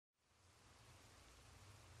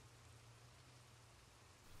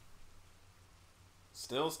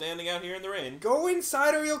Still standing out here in the rain. Go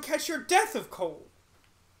inside or you'll catch your death of cold.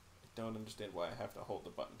 I don't understand why I have to hold the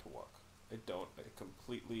button to walk. I don't. I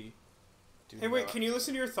completely do Hey, wait, not. can you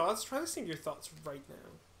listen to your thoughts? Try listening to your thoughts right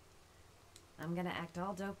now. I'm gonna act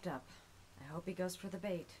all doped up. I hope he goes for the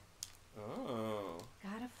bait. Oh.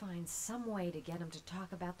 Gotta find some way to get him to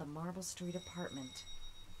talk about the Marble Street apartment.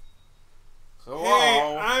 Hello.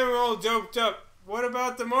 Hey, I'm all doped up. What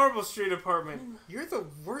about the Marble Street apartment? You're the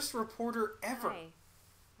worst reporter ever. Hi.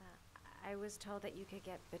 I was told that you could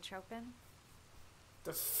get Bitropin.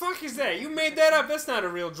 The fuck is that? You made that up. That's not a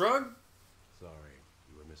real drug. Sorry,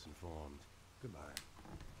 you were misinformed. Goodbye.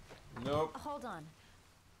 Nope. Hold on.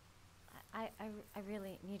 I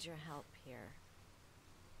really need your help here.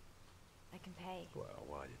 I can pay. Well,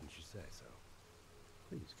 why didn't you say so?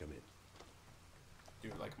 Please come in. Do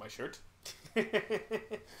you like my shirt?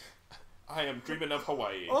 I am dreaming of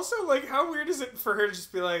Hawaii. Also, like, how weird is it for her to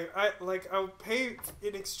just be like, I'll pay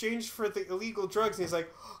in exchange for the illegal drugs, and he's like,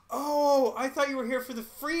 oh, I thought you were here for the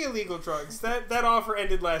free illegal drugs. That offer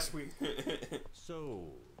ended last week.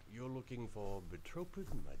 So, you're looking for Bitropin,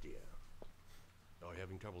 my dear? Are you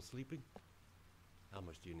having trouble sleeping? How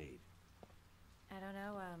much do you need? I don't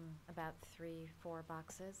know, about 3-4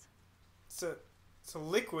 boxes. It's a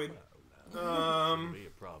liquid. Well, now, shouldn't be a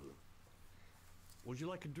problem. Would you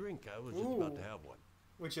like a drink? I was just about to have one.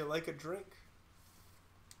 Would you like a drink?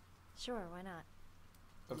 Sure, why not?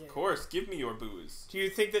 Of course, give me your booze. Do you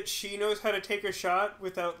think that she knows how to take a shot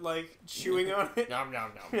without, like, chewing on it? Nom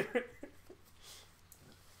nom nom.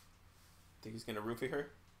 Think he's gonna roofie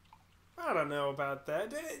her? I don't know about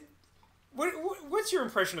that. What's your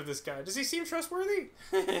impression of this guy? Does he seem trustworthy?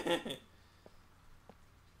 Look at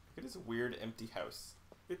his weird empty house.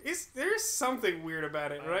 There's something weird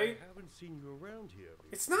about it, right? I haven't seen you around here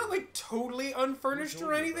before. It's not like totally unfurnished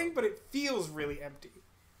or anything, but it feels really empty.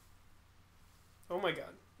 Oh my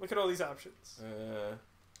god. Look at all these options.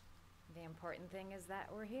 The important thing is that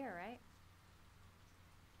we're here, right?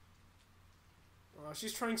 Oh,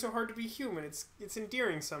 she's trying so hard to be human. It's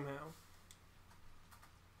endearing somehow.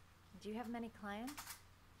 Do you have many clients?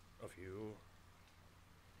 A few.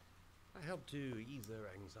 I help to ease their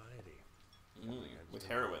anxiety. With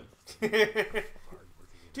heroin.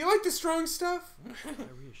 Do you like the strong stuff? I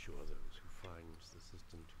reassure those who find the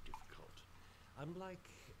system too difficult. I'm like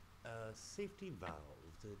a safety valve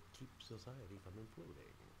that keeps society from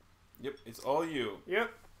imploding. Yep, it's all you.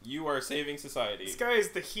 Yep. You are saving society. This guy is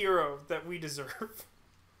the hero that we deserve.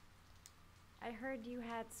 I heard you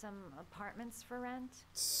had some apartments for rent.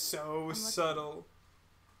 So subtle.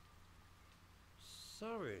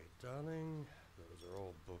 Sorry, darling. Those are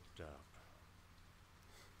all booked up.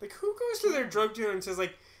 Like, who goes to their drug dealer and says,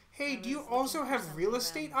 like, hey, do you also have real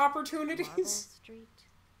estate opportunities? Marble Street.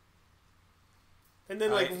 And then,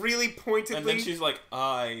 like, really pointedly... And then she's like,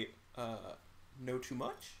 I, know too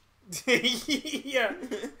much? Yeah.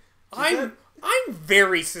 I'm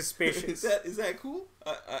very suspicious. Is that cool?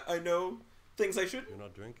 I know things I shouldn't. You're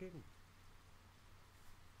not drinking?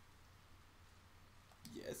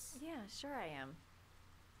 Yes. Yeah, sure I am.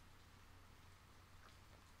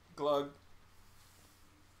 Glug.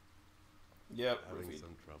 Yep, Having roofie.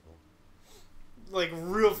 some trouble. Like,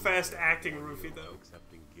 real fast acting roofie, though.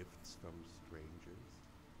 Accepting gifts from strangers.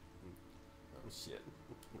 Oh shit.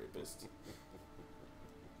 Rapist.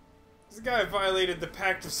 This guy violated the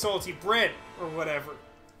pact of salty bread, or whatever.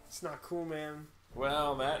 It's not cool, man.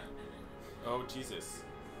 Well, that... Oh, Jesus.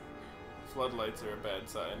 Floodlights are a bad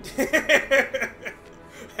sign.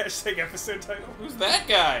 Hashtag episode title. Who's that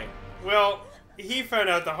guy? Well, he found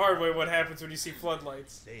out the hard way what happens when you see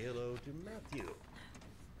floodlights. Say hello to Matthew.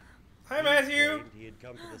 Hi, Matthew. He claimed he had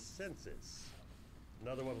come to the census.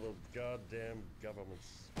 Another one of those goddamn government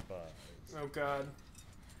spies. Oh, God.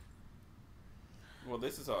 Well,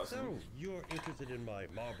 this is awesome. So, you're interested in my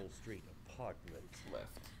Marble Street apartment.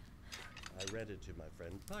 Left. I rented to my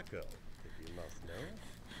friend Paco, if you must know.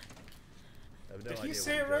 I have no Did he idea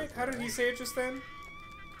say what it right? does How did now. he say it just then?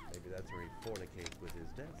 Maybe that's where he fornicates with his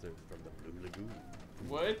dancers from the Blue Lagoon.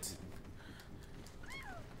 What?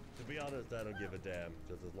 To be honest, I don't give a damn,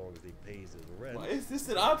 just as long as he pays his rent. Why is this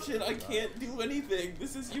an option? I can't do anything.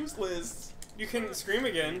 This is useless. You can scream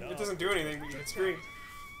again. It doesn't do anything, but you can scream.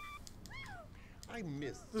 I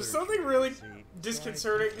miss There's surgery, something really see, so I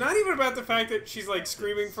disconcerting. keep Not even about the fact that she's, like,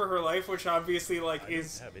 screaming for her life, which obviously, like, I don't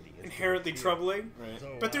is have any inherently instruments troubling. Right. here,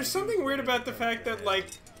 so But there's I something use weird about the whatever fact that, comes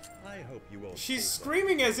like, to hand. I hope you won't she's think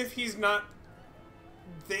screaming as if he's not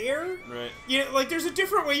there. Right. You know, like, there's a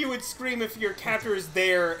different way you would scream if your captor is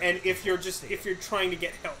there and if you're trying to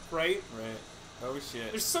get help, right? Right. Oh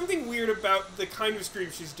shit. There's something weird about the kind of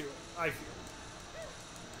scream she's doing, I feel.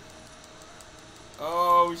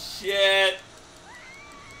 Oh shit!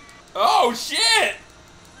 Oh shit!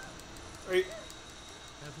 Are you...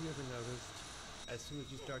 Have you ever noticed? As soon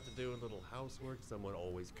as you start to do a little housework, someone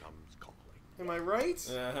always comes calling. Am I right?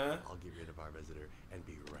 Uh-huh. I'll get rid of our visitor and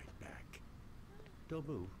be right back. Don't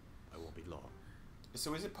move. I won't be long.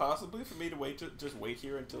 So is it possible for me to just wait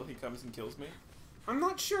here until he comes and kills me? I'm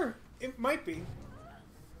not sure. It might be.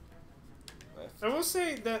 I will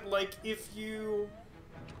say that, like, if you...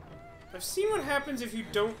 I've seen what happens if you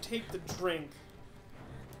don't take the drink.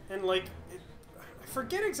 And, like, I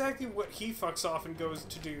forget exactly what he fucks off and goes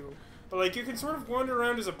to do. But, like, you can sort of wander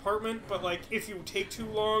around his apartment, but, like, if you take too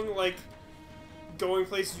long, like, going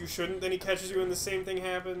places you shouldn't, then he catches you and the same thing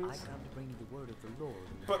happens. I come to bring you the word of the Lord.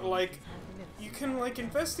 But, like, you can, like,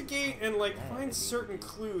 investigate and, like, find certain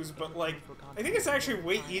clues, but, like, I think it's actually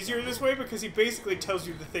way easier this way because he basically tells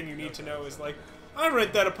you the thing you need to know is, like, I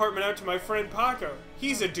rent that apartment out to my friend Paco.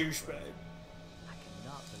 He's a douchebag. I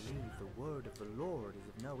cannot believe the word of the Lord is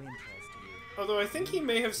of no interest to you. Although I think he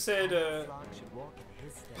may have said, Flock should walk in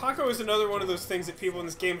his steps. Paco is another one of those things that people in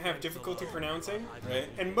this game have difficulty pronouncing. Right?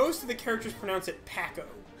 And most of the characters pronounce it Paco.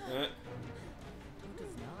 Who does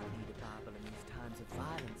not need a Bible in these times of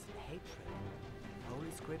violence and hatred?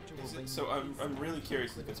 Holy Scripture will bring So you I'm really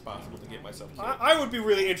curious if it's possible to get myself killed. I would be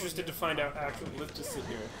really interested to find out, actually. Let's just sit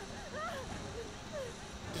here.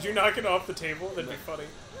 Did you knock it off the table? That'd be funny.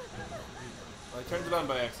 I turned it on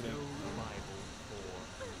by accident.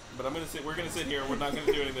 But we're gonna sit here and we're not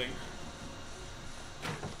gonna do anything.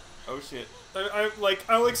 Oh shit.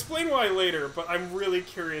 I'll explain why later, but I'm really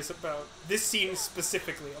curious about this scene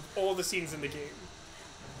specifically, of all the scenes in the game.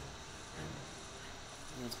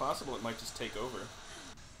 It's possible it might just take over.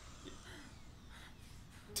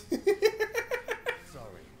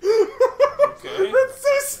 Sorry. Okay. That's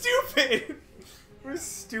so stupid! What a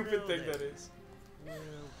stupid thing that is. Well,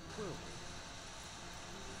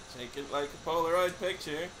 Take it like a Polaroid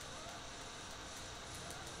picture.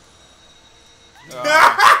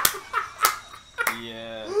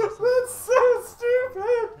 Yeah. That's so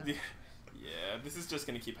stupid! Yeah, this is just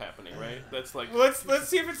gonna keep happening, right? That's like... Let's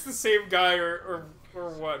see if it's the same guy or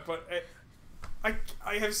what, but I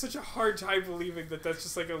have such a hard time believing that that's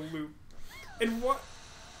just like a loop. And what...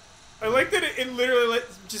 I like that it literally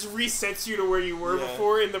just resets you to where you were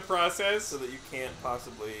before in the process. So that you can't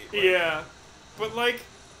possibly... Like, yeah. But, like,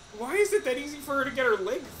 why is it that easy for her to get her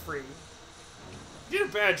leg free? You did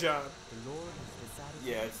a bad job. The Lord has decided.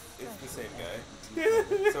 Yeah, it's the same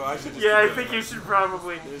guy. So I should just... Yeah, I keep think going. you should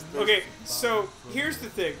probably... There's- Okay, so, here's the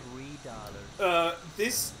thing. $3.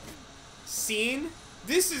 This scene...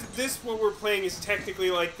 This what we're playing is technically,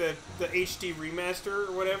 like, the HD remaster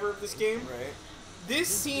or whatever of this game. Right. This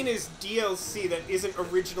scene is DLC that isn't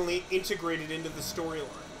originally integrated into the storyline.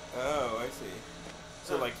 Oh, I see.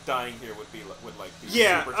 So, like, dying here would be be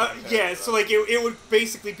Yeah, super time yeah. paradox. So like it would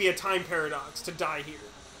basically be a time paradox to die here.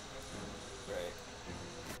 Right.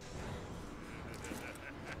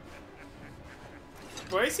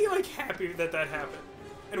 Why is he like happy that happened?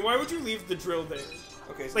 And why would you leave the drill there?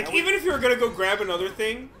 Okay. So Like now even if you were gonna go grab another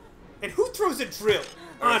thing, and who throws a drill?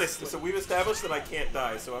 Alright, Honestly. So we've established that I can't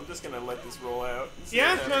die, so I'm just gonna let this roll out. And see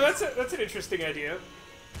Yeah, what no, happens. that's an interesting idea.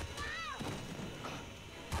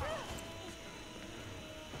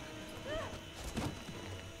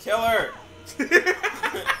 Killer! Do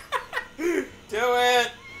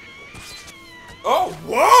it! Oh,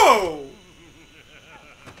 whoa!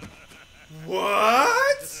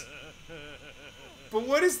 What? But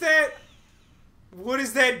what is that? What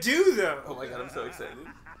does that do, though? Oh my god, I'm so excited.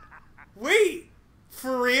 Wait,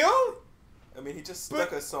 for real? I mean, he just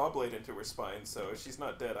stuck a saw blade into her spine, so if she's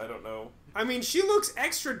not dead, I don't know. I mean, she looks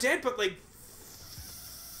extra dead, but like,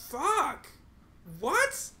 fuck.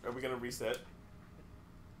 What? Are we gonna reset?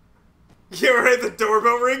 Yeah, right, the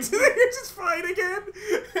doorbell rings and then you're just fine again.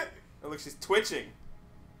 Oh look, she's twitching.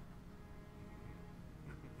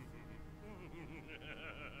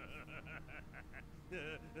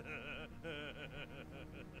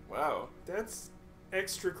 Wow. That's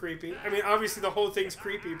extra creepy. I mean, obviously the whole thing's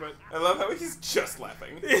creepy, but... I love how he's just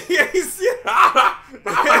laughing. yeah,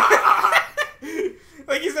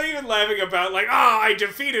 like, he's not even laughing about, like, oh, I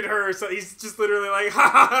defeated her. So he's just literally like, ha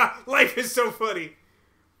ha ha, life is so funny.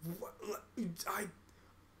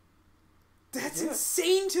 That's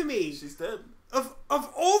insane to me. She's dead. Of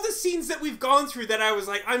all the scenes that we've gone through that I was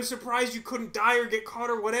like, I'm surprised you couldn't die or get caught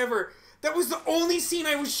or whatever, that was the only scene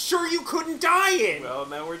I was sure you couldn't die in. Well,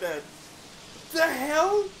 now we're dead. The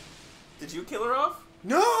hell? Did you kill her off?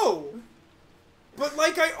 No! But,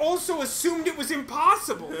 like, I also assumed it was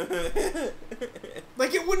impossible.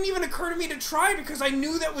 Like, it wouldn't even occur to me to try because I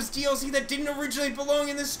knew that was DLC that didn't originally belong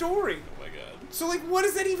in the story. Oh my god. So, like, what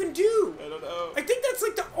does that even do? I don't know. I think that's,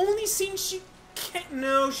 like, the only scene she can't...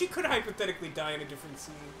 No, she could hypothetically die in a different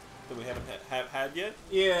scene. That we haven't had yet?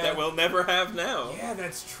 Yeah. That we'll never have now. Yeah,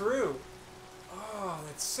 that's true. Oh,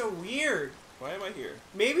 that's so weird. Why am I here?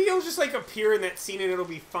 Maybe he'll just, like, appear in that scene and it'll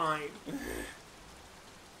be fine.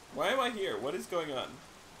 Why am I here? What is going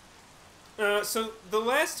on? So, the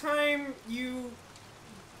last time you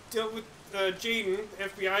dealt with Jayden,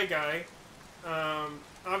 FBI guy,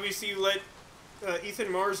 obviously you let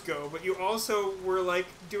Ethan Mars go, but you also were, like,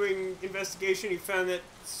 doing investigation. You found that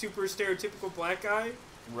super stereotypical black guy.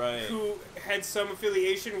 Right. Who had some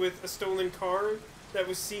affiliation with a stolen car that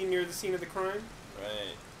was seen near the scene of the crime.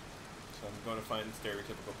 Right. So I'm going to find the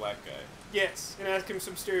stereotypical black guy. Yes, and ask him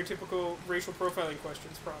some stereotypical racial profiling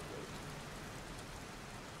questions, probably.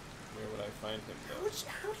 Where would I find him, though?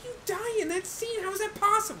 How do you die in that scene? How is that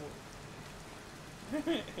possible?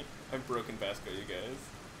 I've broken Vasco, you guys.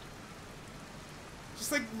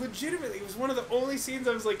 Just, like, legitimately, it was one of the only scenes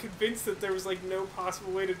I was, like, convinced that there was, like, no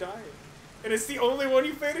possible way to die in. And it's the only one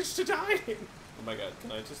you managed to die in. Oh my god,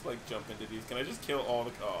 can I just, like, jump into these? Can I just kill all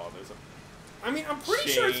the... Oh, there's a... I mean, I'm pretty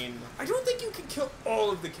sure I don't think you can kill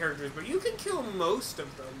all of the characters, but you can kill most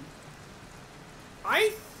of them.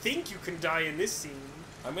 I think you can die in this scene.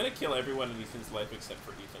 I'm gonna kill everyone in Ethan's life except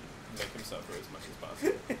for Ethan. And make him suffer as much as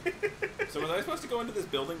possible. So was I supposed to go into this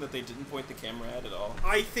building that they didn't point the camera at all?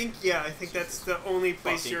 I think that's the only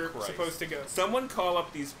place you're supposed to go. Someone call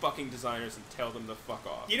up these fucking designers and tell them to fuck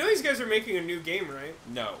off. You know these guys are making a new game, right?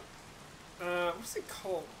 No. What's it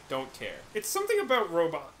called? Don't care. It's something about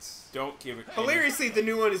robots. Don't give it... Hilariously, the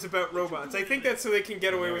new one is about robots. I think that's so they can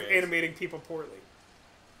get away with animating people poorly.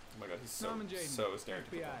 Oh my god, he's so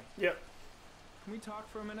stereotypical. FBI. Yep. Can we talk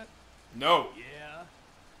for a minute? No! Yeah?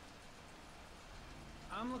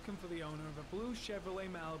 I'm looking for the owner of a blue Chevrolet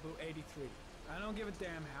Malibu 83. I don't give a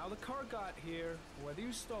damn how the car got here, or whether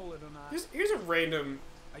you stole it or not. Here's a random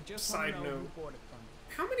I just side want to know note. who bought it from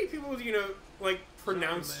you. How many people do you know, like,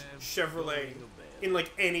 pronounce Chevrolet in,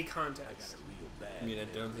 like, any context? I mean,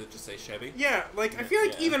 don't they just say Chevy? Yeah, like, I feel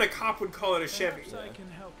like even a cop would call it a Chevy. Perhaps I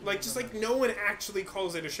can help you Like, with just the like, rest. no one actually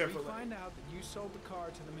calls it a We Chevrolet. find out that you sold the car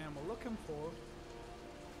to the man we're looking for.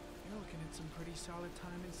 You're looking at some pretty solid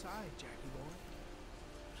time inside, Jackie boy.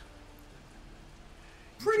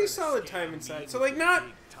 Pretty solid time inside. So, like, not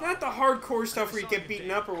the hardcore stuff where you get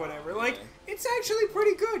beaten up or whatever. Like, it's actually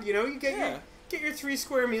pretty good, you know? You get your 3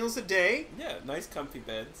 square meals a day. Yeah, nice comfy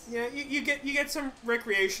beds. Yeah, you get some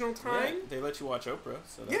recreational time. Yeah, they let you watch Oprah,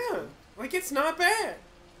 so that's Yeah, good. like, it's not bad.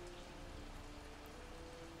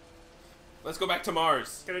 Let's go back to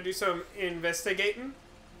Mars. Gonna do some investigating.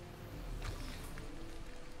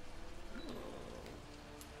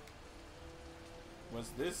 Was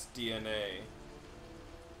this DNA?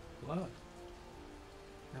 Blood.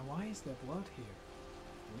 Now why is there blood here?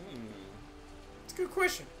 It's a good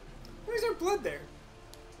question. Why is there blood there?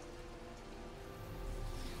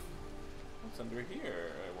 What's under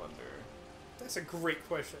here, I wonder? That's a great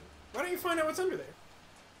question. Why don't you find out what's under there?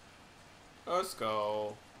 A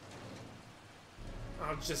skull.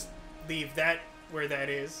 I'll just leave that where that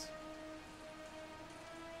is.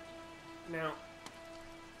 Now,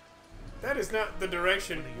 that is not the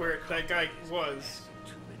direction where that guy was.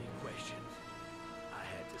 Too many questions. I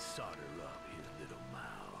had to solder up his little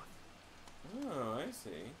mouth. Oh, I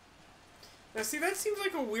see. Now, see, that seems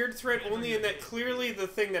like a weird threat only in that clearly the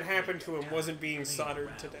thing that happened to him wasn't being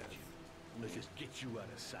soldered to death. Let's just get you out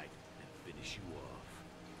of sight and finish you off.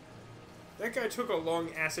 That guy took a long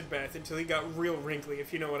acid bath until he got real wrinkly,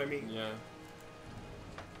 if you know what I mean. Yeah.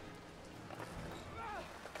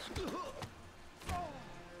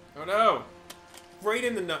 Oh no! Right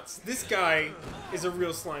in the nuts. This guy is a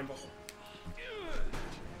real slimeball.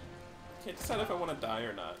 Can't decide if I want to die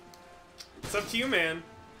or not. It's up to you, man.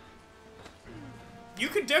 You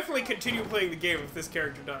could definitely continue playing the game if this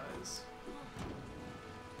character dies.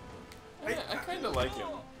 I kind of like him.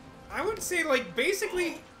 I would say, like,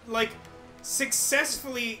 basically, like,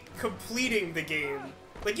 successfully completing the game.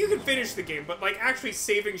 Like, you can finish the game, but, like, actually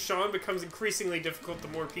saving Sean becomes increasingly difficult the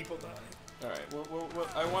more people die. Alright, well,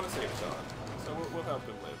 I want to save Sean, so we'll help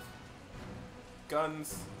him live.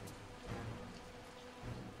 Guns.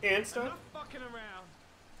 And stuff? Enough fucking around.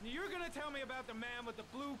 You're gonna tell me about the man with the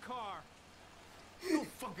blue car. Go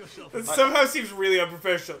fuck yourself. That somehow seems really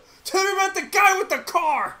unprofessional. Tell me about the guy with the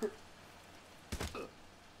car!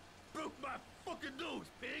 Broke my fucking nose,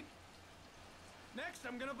 pig. Next,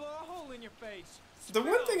 I'm gonna blow a hole in your face. The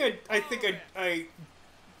one thing I think I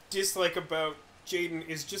dislike about Jayden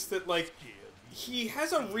is just that, like, he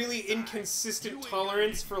has a really inconsistent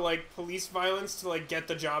tolerance for, like, police violence to, like, get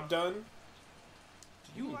the job done.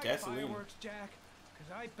 You like gasoline. fireworks, Jack?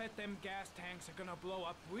 Because I bet them gas tanks are gonna blow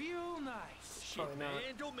up real nice. Shit, Probably not.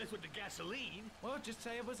 man, don't mess with the gasoline. Well, just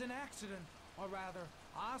say it was an accident. Or rather,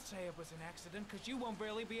 I'll say it was an accident because you won't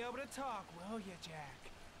barely be able to talk, will you,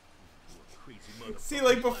 Jack? You a crazy motherfucker. See,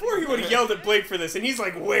 like, before he would have yelled at Blake for this, and he's,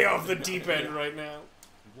 like, way off the deep end right now.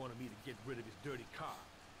 He wanted me to get rid of his dirty car,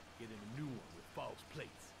 get him a new one with false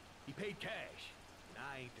plates. He paid cash, and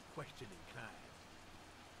I ain't the questioning kind.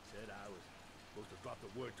 Said I was supposed to drop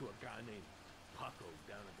the word to a guy named Paco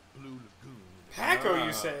down at the Blue Lagoon. Paco,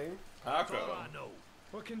 you say? That's all Paco. I know.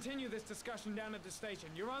 We'll continue this discussion down at the station.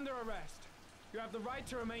 You're under arrest. You have the right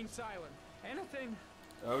to remain silent. Anything...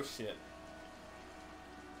 Oh shit.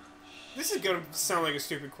 This is gonna sound like a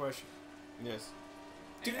stupid question. Yes.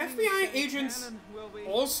 Do anything FBI you say, agents Cannon, will be...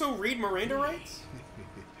 also read Miranda rights?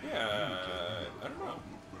 Yeah. I don't know.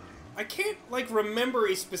 I can't, like, remember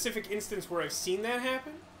a specific instance where I've seen that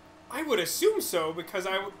happen. I would assume so, because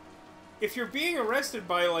if you're being arrested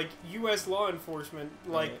by, like, U.S. law enforcement,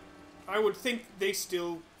 like, Right. I would think they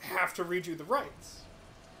still have to read you the rights.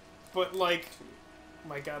 But, like,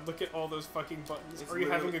 my god, look at all those fucking buttons. It's Are you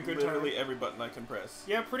having a good time? Literally every button I can press.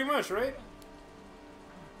 Yeah, pretty much, right?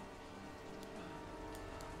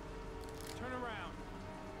 Turn around.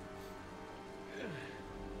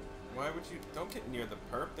 Why would you? Don't get near the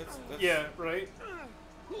perp. That's Yeah, right?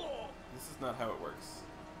 This is not how it works.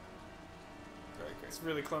 Very great. It's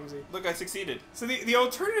really clumsy. Look, I succeeded. So the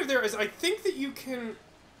alternative there is I think you can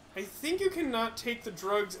not take the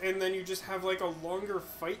drugs and then you just have like a longer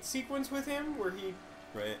fight sequence with him where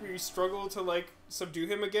Right. you struggle to like subdue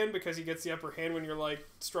him again because he gets the upper hand when you're like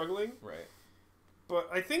struggling. Right. But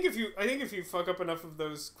I think if you fuck up enough of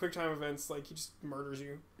those QuickTime events, like he just murders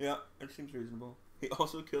you. Yeah, it seems reasonable. He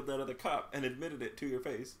also killed that other cop and admitted it to your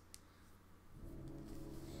face.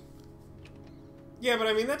 Yeah, but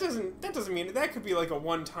I mean that doesn't mean that could be like a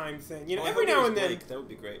one-time thing. You know, Oh, I every hope it now was and then. Blake. That would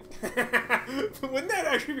be great. Wouldn't that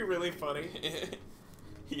actually be really funny?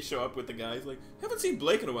 You show up with the guy. He's like, haven't seen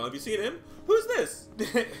Blake in a while. Have you seen him? Who's this?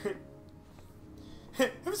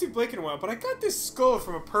 Haven't seen Blake in a while, but I got this skull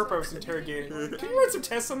from a perp I was interrogating. Can you run some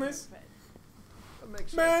tests on this? That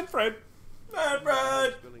makes sense. Manfred!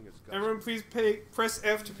 Manfred! Spilling his guts. Everyone please press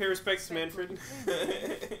F to pay respects to Manfred.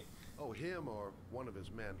 Oh, him or one of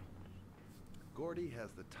his men. Gordy has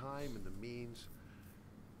the time and the means,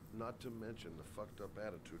 not to mention the fucked up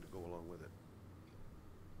attitude to go along with it.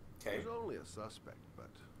 Okay. He's only a suspect, but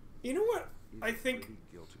You know what he's I think pretty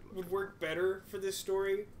guilty would looking. work better for this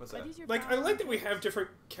story? What's that? Like, I like that we have different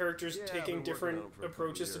characters Yeah, I've taking been working different on it for a couple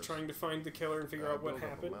approaches to years. trying to find the killer and figure out what Build up a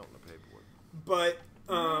happened. mountain of paperwork. But,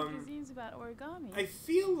 magazines about origami. I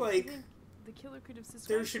feel I like think the killer could have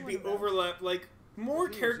there should be one of those. overlap, like, more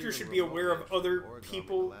If he was characters even should be aware of remotely other origami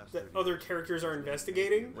people the last that 30 other years, characters are he's been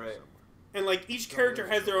investigating. Right. And, like, each character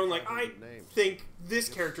has their own, like, I think this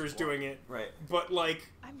character is doing it. Right. But, like,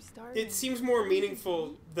 I'm starving. it seems more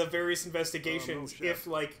meaningful, the various investigations, chef, if,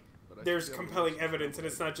 like, but I there's should be able to compelling do some evidence and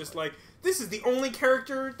it's not trouble. just like, this is the only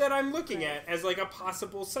character that I'm looking at as, like, a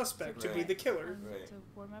possible suspect to be Right. the killer. Right. To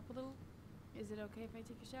warm up a little, is it okay if I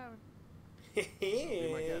take a shower?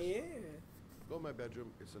 my guest. Yeah. Go in my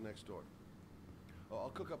bedroom. It's the next door. Oh, I'll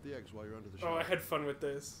cook up the eggs while you're under the Oh, shower. I had fun with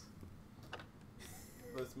this.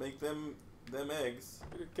 Let's make them eggs.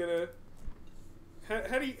 Gonna.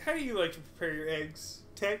 How do you like to prepare your eggs,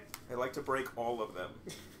 Tech? I like to break all of them.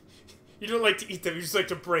 You don't like to eat them. You just like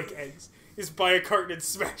to break eggs. Just buy a carton and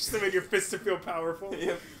smash them in your fist to feel powerful.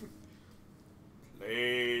 Yep.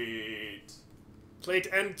 Plate. Plate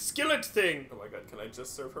and skillet thing. Oh my god, can I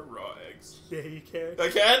just serve her raw eggs? Yeah, you can. I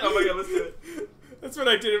can? Oh my god, let's do it. That's what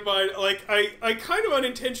I did in mine. Like, I kind of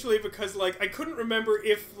unintentionally, because, like, I couldn't remember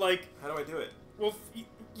if, like... How do I do it? Well,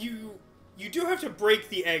 you do have to break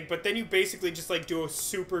the egg, but then you basically just, like, do a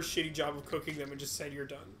super shitty job of cooking them and just said you're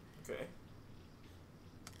done. Okay.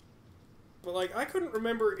 But, like, I couldn't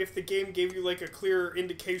remember if the game gave you, like, a clear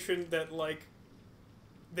indication that, like,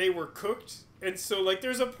 they were cooked. And so, like,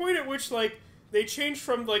 there's a point at which, like, they changed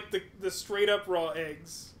from, like, the straight-up raw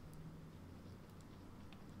eggs.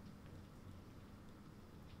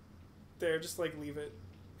 There, just, like, leave it.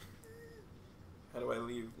 How do I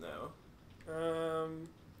leave now?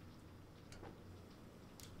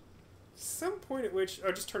 Some point at which...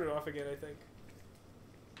 Oh, just turn it off again, I think.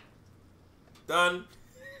 Done.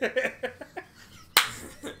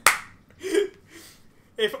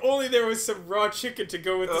 If only there was some raw chicken to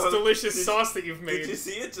go with this delicious sauce that you've made. Did you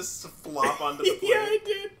see it just flop onto the plate? Yeah, I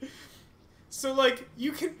did. So, like,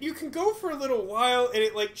 you can go for a little while, and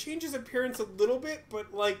it, like, changes appearance a little bit,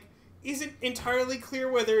 but, like, isn't entirely clear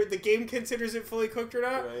whether the game considers it fully cooked or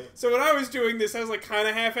not. Right. So when I was doing this, I was like kind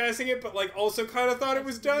of half-assing it, but like also kind of thought it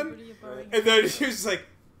was done. Right. And then she was just like,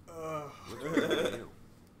 ugh.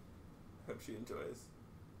 Hope she enjoys.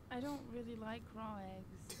 I don't really like raw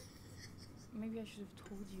eggs. Maybe I should have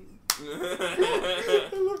told you.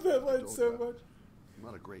 I love that line so much. I'm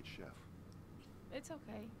not a great chef. It's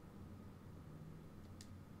okay.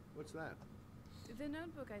 What's that? The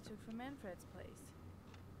notebook I took from Manfred's place.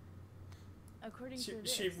 According to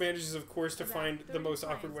this, She manages, of course, to about find the 30 most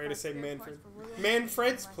awkward clients way to bought say spare Manfred. parts for Royal Manfred's Mail in the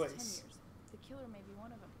last 10 place. years. The killer may be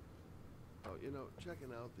one of them. Oh, you know,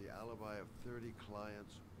 checking out the alibi of 30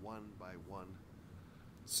 clients one by one.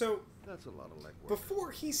 So, That's a lot of legwork.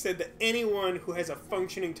 before he said that anyone who has a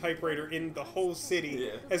functioning typewriter in the whole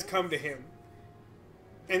city has come to him.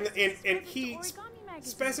 And he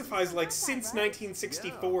specifies, like, since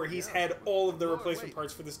 1964, he's had all of the replacement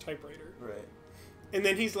parts for this typewriter. Right. And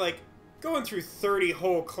then he's like, going through 30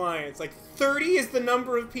 whole clients. Like, 30 is the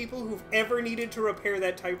number of people who've ever needed to repair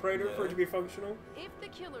that typewriter for it to be functional. If the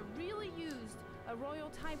killer really used a royal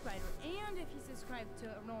typewriter, and if he subscribed to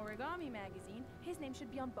an Origami magazine, his name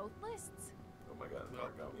should be on both lists. Oh my god, the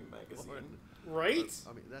Origami magazine. Right?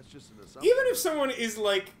 I mean, that's just an assumption. Even if someone is,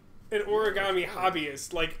 like, an origami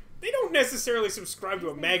hobbyist, like, they don't necessarily subscribe to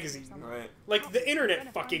a magazine. Right. Like, the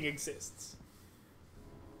internet fucking exists.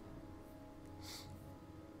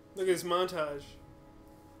 Look at this montage.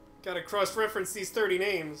 Gotta cross-reference these 30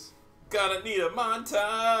 names. Gotta need a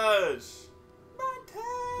montage!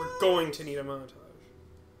 Montage! We're going to need a montage.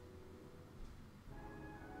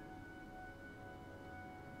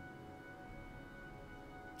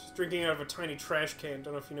 Just drinking out of a tiny trash can.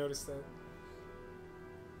 Don't know if you noticed that.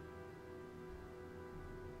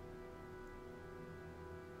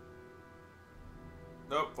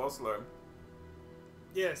 Nope, false alarm.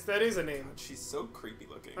 Yes, that is a name. God, she's so creepy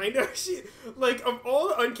looking. I know, she... Like, of all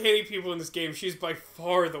the uncanny people in this game, she's by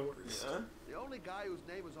far the worst. Yeah? The only guy whose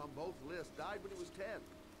name was on both lists died when he was 10.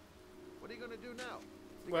 What are you going to do now?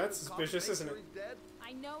 Well, that's suspicious, isn't it? He's dead?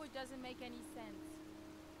 I know it doesn't make any sense.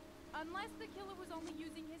 Unless the killer was only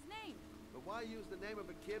using his name. But why use the name of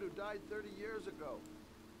a kid who died 30 years ago?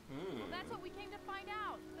 Well, that's what we came to find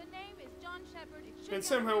out. The name is John Shepard. It should And be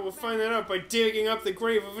somehow on we'll the find that out by digging up the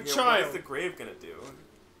grave of a Yeah, what child. is the grave gonna do?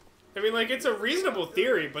 I mean, like, it's a reasonable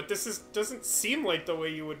theory, but this doesn't seem like the way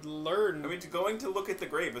you would learn. I mean, going to look at the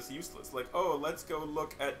grave is useless. Like, oh, let's go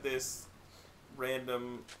look at this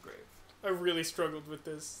random grave. I really struggled with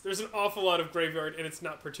this. There's an awful lot of graveyard, and it's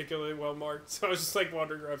not particularly well marked, so I was just, like,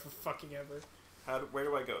 wandering around for fucking ever. Where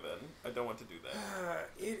do I go, then? I don't want to do that.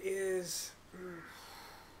 It is...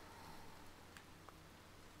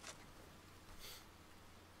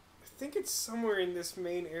 I think it's somewhere in this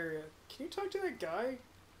main area. Can you talk to that guy?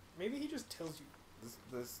 Maybe he just tells you.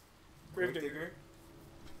 This Grave digger.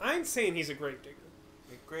 I ain't saying he's a grave digger.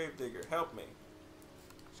 Hey, grave digger, help me.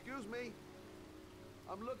 Excuse me.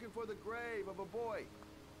 I'm looking for the grave of a boy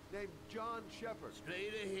named John Shepard.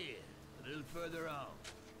 Straight ahead, a little further on.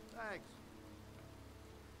 Thanks.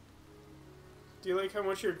 Do you like how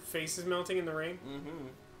much your face is melting in the rain? Mm-hmm.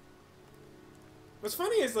 What's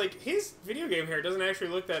funny is, like, his video game hair doesn't actually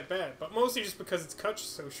look that bad, but mostly just because it's cut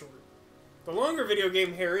so short. The longer video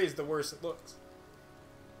game hair is, the worse it looks.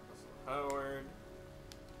 Howard.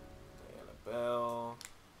 Diana Bell.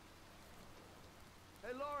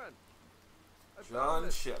 Hey, Lauren. I John found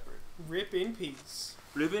it. Shepard. Rip in peace.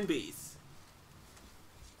 Rip in peace.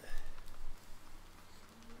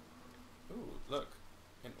 Ooh, look.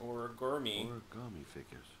 An origami Origami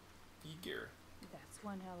figures. figure. That's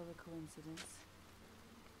one hell of a coincidence.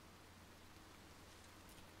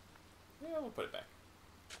 Yeah, we'll put it back.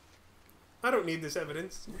 I don't need this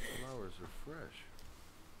evidence. These flowers are fresh.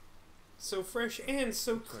 So fresh and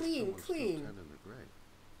so Looks like clean, someone's still clean. tending the grave.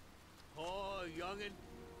 Oh, youngin'.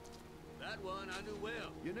 That one I knew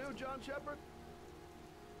well. You knew John Shepard?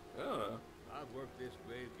 Oh. I've worked this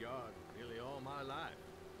graveyard nearly all my life.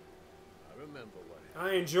 I remember what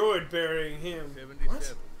happened. I enjoyed burying him. 77.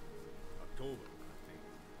 What? October,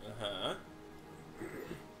 I think. Uh-huh.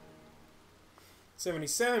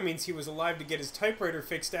 77 means he was alive to get his typewriter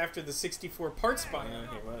fixed after the 64 parts buy. Yeah,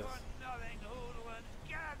 he was.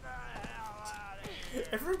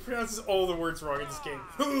 Everyone pronounces all the words wrong in this game.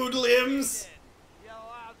 Hoodlums!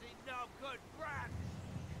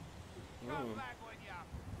 Ooh.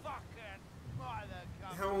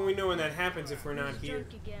 How will we know when that happens if we're not here?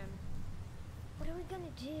 Again. What are we gonna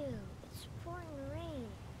do? It's pouring rain.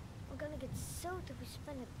 We're gonna get soaked if we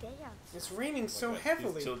spend a day outside. It's raining so Oh my God,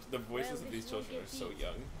 heavily. these the voices of these children are so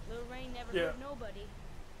young. Little rain never Yeah. hurt nobody.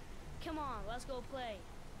 Come on, let's go play.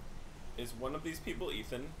 Is one of these people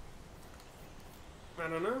Ethan? I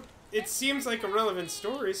don't know. It seems like a relevant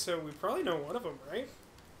story, so we probably know one of them, right?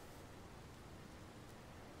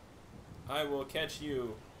 I will catch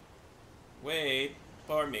you. Wait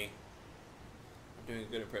for me. I'm doing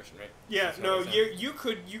a good impression, right? Yeah, That's no, what I said.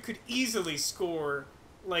 you could easily score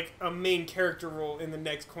like a main character role in the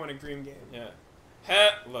next Quantum Dream game. Yeah.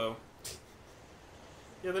 Hello.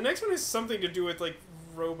 Yeah, the next one has something to do with like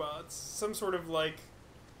robots, some sort of like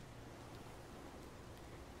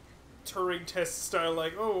Turing test style,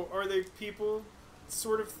 like, oh, are they people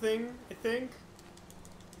sort of thing, I think.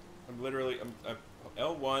 I'm literally, I'm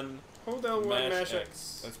L1. Hold L1, mash X.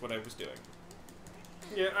 X. That's what I was doing.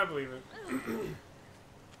 Yeah, I believe it.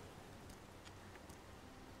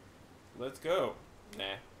 Let's go.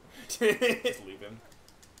 Nah. Just leave him.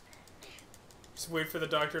 Just wait for the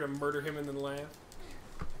doctor to murder him and then laugh.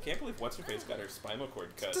 I can't believe what's-her-face got her spinal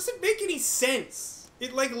cord cut. It doesn't make any sense.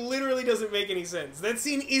 It, like, literally doesn't make any sense. That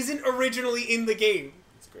scene isn't originally in the game.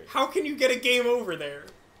 It's great. How can you get a game over there?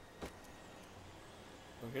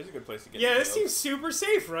 Well, here's a good place to get Yeah, the this kills. seems super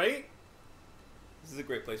safe, right? This is a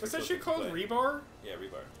great place What's for that shit children called? to play. Rebar? Yeah,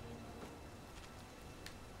 rebar.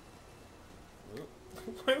 Ooh,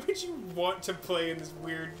 Why would you want to play in this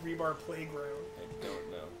weird rebar playground? I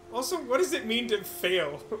don't know. Also, what does it mean to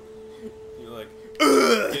fail? You're like,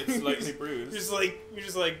 get slightly bruised. You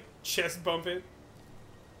just like chest bump it.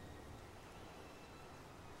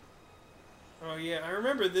 Oh yeah, I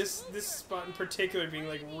remember this spot in particular being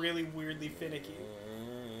like really weirdly finicky.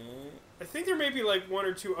 I think there may be like one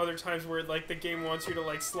or two other times where like the game wants you to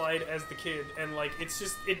like slide as the kid and like it's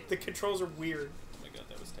just the controls are weird. Oh my god,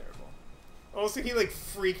 that was terrible. Also, he like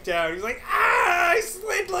freaked out. He's like, ah! I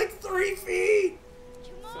slid like 3 feet.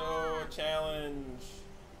 So a challenge.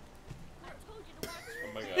 Oh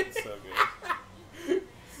my god, it's so good.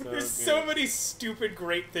 There's so many stupid,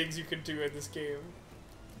 great things you could do in this game.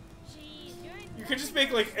 You could just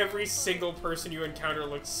make like every single person you encounter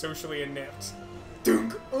look socially inept.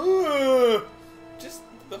 Dunk. Just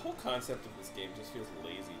the whole concept of this game just feels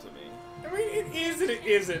lazy to me. I mean, it is and it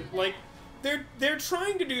isn't. Like, they're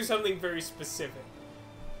trying to do something very specific.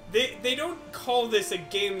 They don't call this a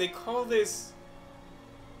game. They call this.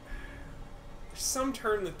 There's some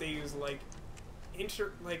term that they use, like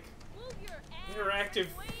interactive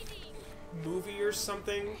movie or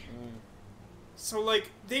something. So like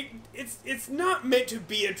it's not meant to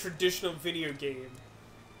be a traditional video game.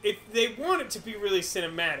 They want it to be really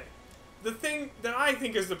cinematic. The thing that I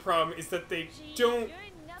think is the problem is that they don't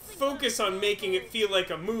focus on making it feel like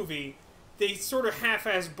a movie. They sort of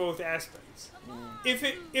half-ass both aspects. If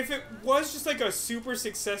it was just like a super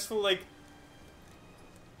successful, like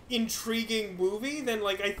intriguing movie, then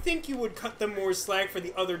like I think you would cut them more slack for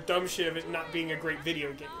the other dumb shit of it not being a great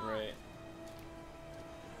video game. Right.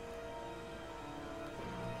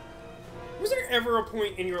 Was there ever a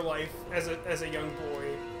point in your life as a young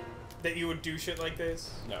boy that you would do shit like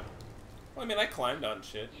this? No. Well, I mean, I climbed on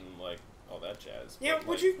shit and like all that jazz. Yeah, but,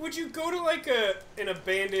 would you go to like an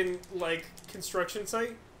abandoned like construction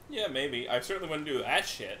site? Yeah, maybe. I certainly wouldn't do that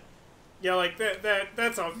shit. Yeah, like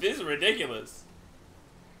that's all. This is ridiculous.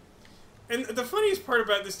 And the funniest part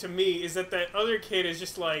about this to me is that other kid is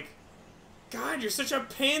just like, God, you're such a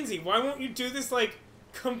pansy. Why won't you do this like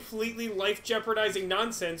completely life-jeopardizing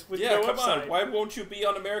nonsense with no come upside? on. Why won't you be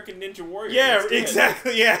on American Ninja Warrior? Yeah, instead?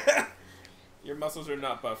 exactly. Yeah. Your muscles are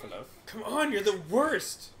not buff enough. Come on, you're the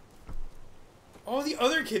worst. All the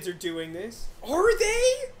other kids are doing this. Are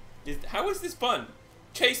they? How is this fun?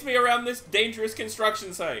 Chase me around this dangerous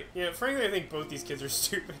construction site. Yeah, frankly, I think both these kids are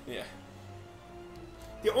stupid. Yeah.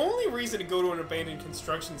 The only reason to go to an abandoned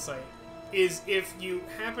construction site is if you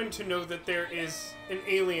happen to know that there is an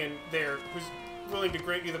alien there who's willing to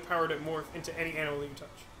grant you the power to morph into any animal you touch.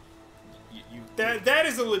 That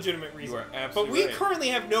is a legitimate reason. You are absolutely But we right. currently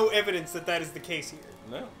have no evidence that that is the case here.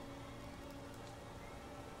 No.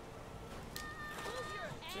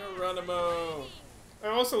 Geronimo. I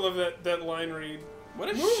also love that line read. What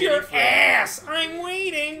a Move shitty your friend. ass! I'm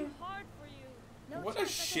waiting! What a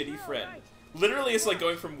shitty friend. Literally, it's like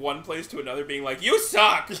going from one place to another being like, you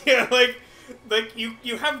suck! Yeah, like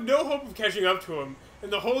you have no hope of catching up to him,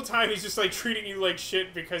 and the whole time he's just like treating you like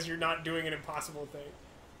shit because you're not doing an impossible thing.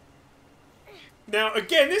 Now,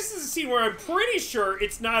 again, this is a scene where I'm pretty sure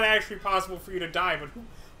it's not actually possible for you to die, but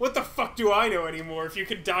what the fuck do I know anymore if you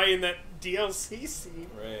could die in that DLC scene?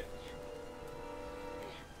 Right.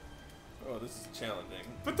 Oh, this is challenging.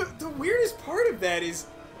 But the weirdest part of that is,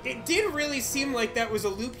 it did really seem like that was a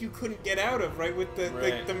loop you couldn't get out of, right? With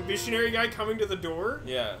the missionary guy coming to the door.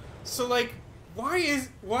 Yeah. So like, why is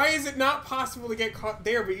it not possible to get caught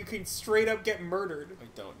there, but you can straight up get murdered? I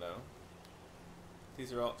don't know.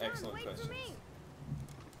 These are all excellent questions.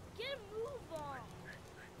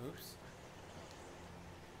 Oops.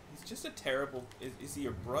 He's just a terrible... Is he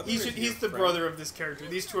your brother? He's or the friend? brother of this character.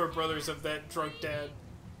 These two are brothers of that drunk dad.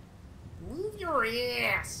 Move your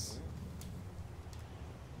ass!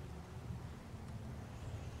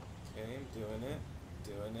 Okay, I'm doing it.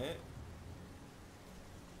 Doing it.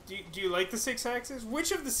 Do you like the 6 axes?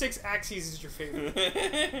 Which of the 6 axes is your favorite?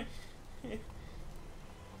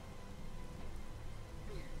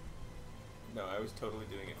 No, I was totally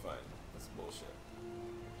doing it fine. That's bullshit.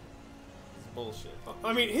 It's bullshit.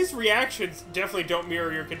 I mean, his reactions definitely don't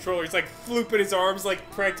mirror your controller. He's like flooping his arms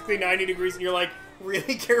like practically 90 degrees, and you're like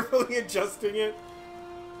really carefully adjusting it.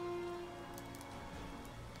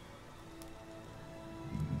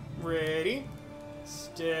 Ready,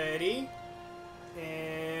 steady,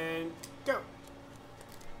 and go.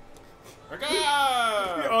 It'd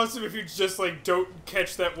be awesome if you just like don't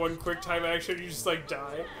catch that one quick time action, you just like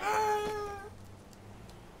die.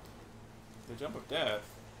 The jump of death.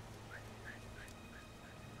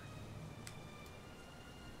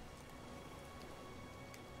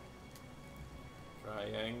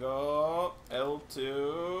 Triangle.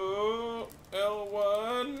 L2.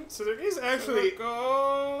 L1. So there is actually a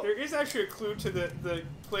clue to the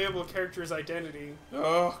playable character's identity.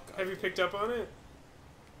 Oh, God. Have you picked up on it?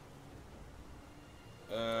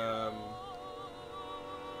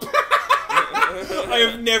 I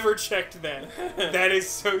have never checked that. That is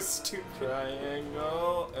so stupid.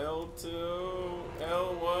 Triangle, L2,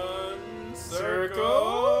 L1,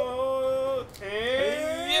 circle,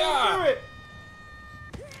 and yeah! do it.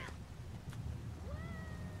 Oh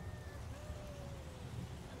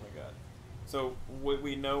my God. So,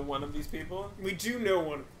 we know one of these people? We do know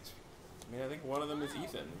one of these people. I mean, I think one of them is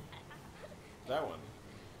Ethan. That one.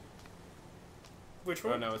 Which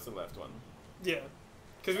one? Oh, no, it's the left one. Yeah.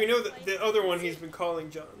 Because we know that the other one he's been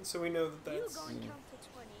calling John, so we know that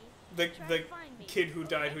that's the kid who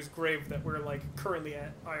died, whose grave that we're like currently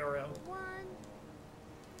at IRL.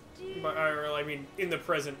 By IRL, I mean in the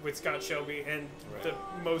present with Scott Shellby and the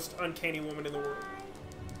most uncanny woman in the world.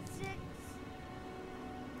 6,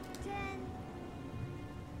 10.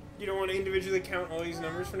 You don't want to individually count all these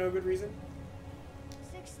numbers for no good reason?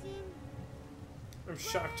 16. I'm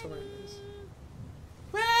shocked to learn this.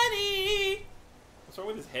 20! What's wrong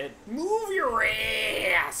with his head? Move your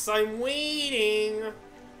ass! I'm waiting!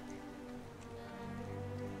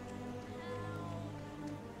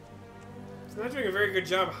 He's not doing a very good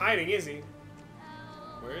job hiding, is he?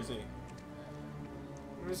 Where is he?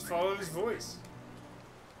 Just follow his voice.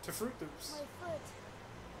 To Fruit Loops. My foot.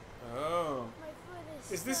 Oh. My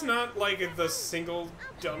foot Is this not like the single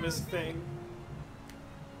dumbest thing?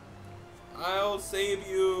 I'll save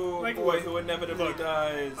you, Like, boy look, who inevitably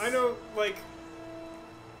dies. I know, like...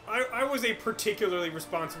 I was a particularly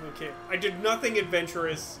responsible kid. I did nothing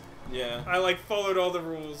adventurous. Yeah. I, like, followed all the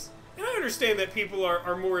rules. And I understand that people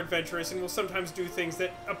are more adventurous and will sometimes do things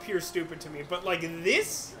that appear stupid to me. But, like,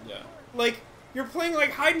 this? Yeah. Like, you're playing,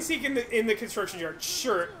 like, hide and seek in the construction yard.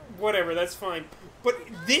 Sure, whatever, that's fine. But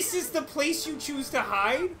this is the place you choose to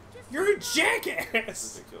hide? You're a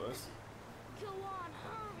jackass! Ridiculous. Go on,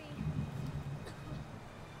 hurry.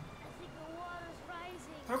 I think the water's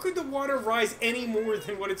rising. How could the water rise any more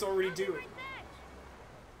than what it's already doing?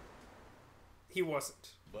 He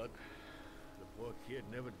wasn't. But the poor kid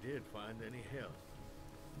never did find any help.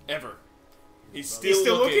 Ever. He's He's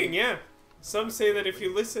still looking, yeah. Some say that if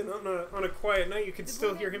you listen on a quiet night, you can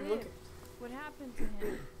still hear him looking. What happened to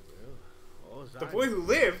him? The boy who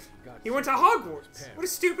lived, he went to Hogwarts. What a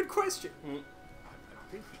stupid question. I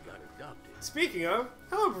think he got adopted. Speaking of,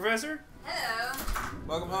 hello, Professor. Hello.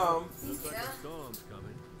 Welcome home. Looks like a storm's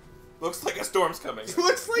coming. Looks like a storm's coming.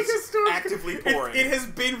 Looks like a storm. Actively pouring. It has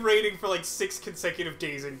been raining for like 6 consecutive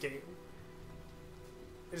days in game.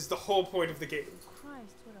 It is the whole point of the game.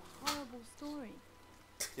 Christ, what a horrible story.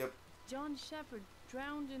 Yep. John Shepard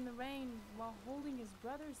drowned in the rain while holding his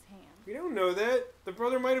brother's hand. We don't know that. The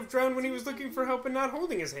brother might have drowned when he was looking for help and not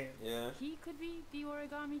holding his hand. Yeah. He could be the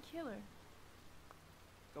Origami Killer.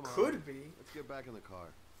 Come on. Could be. Let's get back in the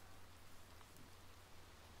car.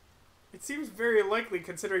 It seems very likely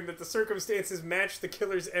considering that the circumstances match the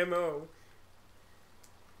killer's MO.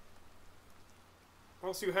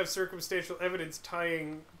 Also, you have circumstantial evidence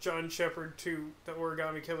tying John Shepard to the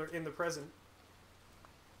Origami Killer in the present.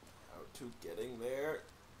 How to getting there.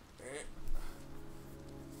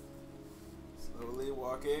 Slowly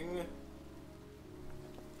walking. Is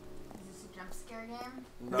this a jump scare game?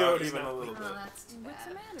 No, it is even not. a little bit. Oh, that's too What's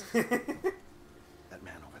bad. the matter? That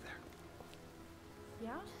man over there.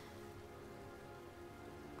 Yeah?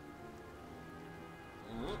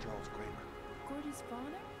 Charles Kramer. Gordy's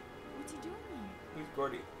father? What's he doing here? Who's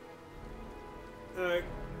Gordy?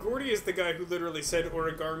 Gordy is the guy who literally said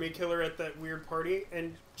Origami Killer at that weird party,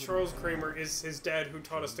 and Charles Kramer is his dad who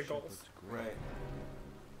taught us to golf. Right.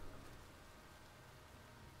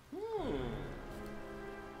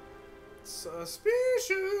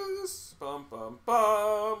 Suspicious! Bum, bum,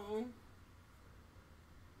 bum.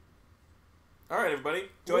 Alright, everybody.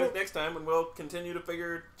 Join us next time when we'll continue to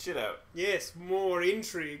figure shit out. Yes, more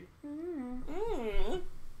intrigue.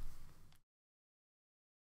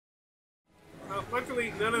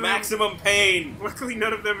 Luckily, none of them... Maximum Pain! Luckily,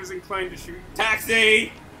 none of them is inclined to shoot.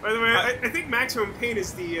 Taxi! By the way, I think Maximum Pain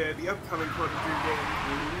is the upcoming Quantum Dream game.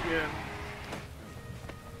 Yeah.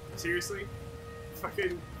 Seriously?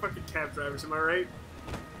 Fucking cab drivers, am I right?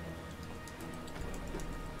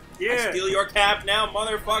 Yeah. I steal your cab now,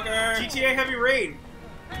 motherfucker! GTA Heavy Rain.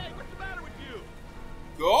 Hey, what's the matter with you?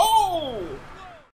 Go!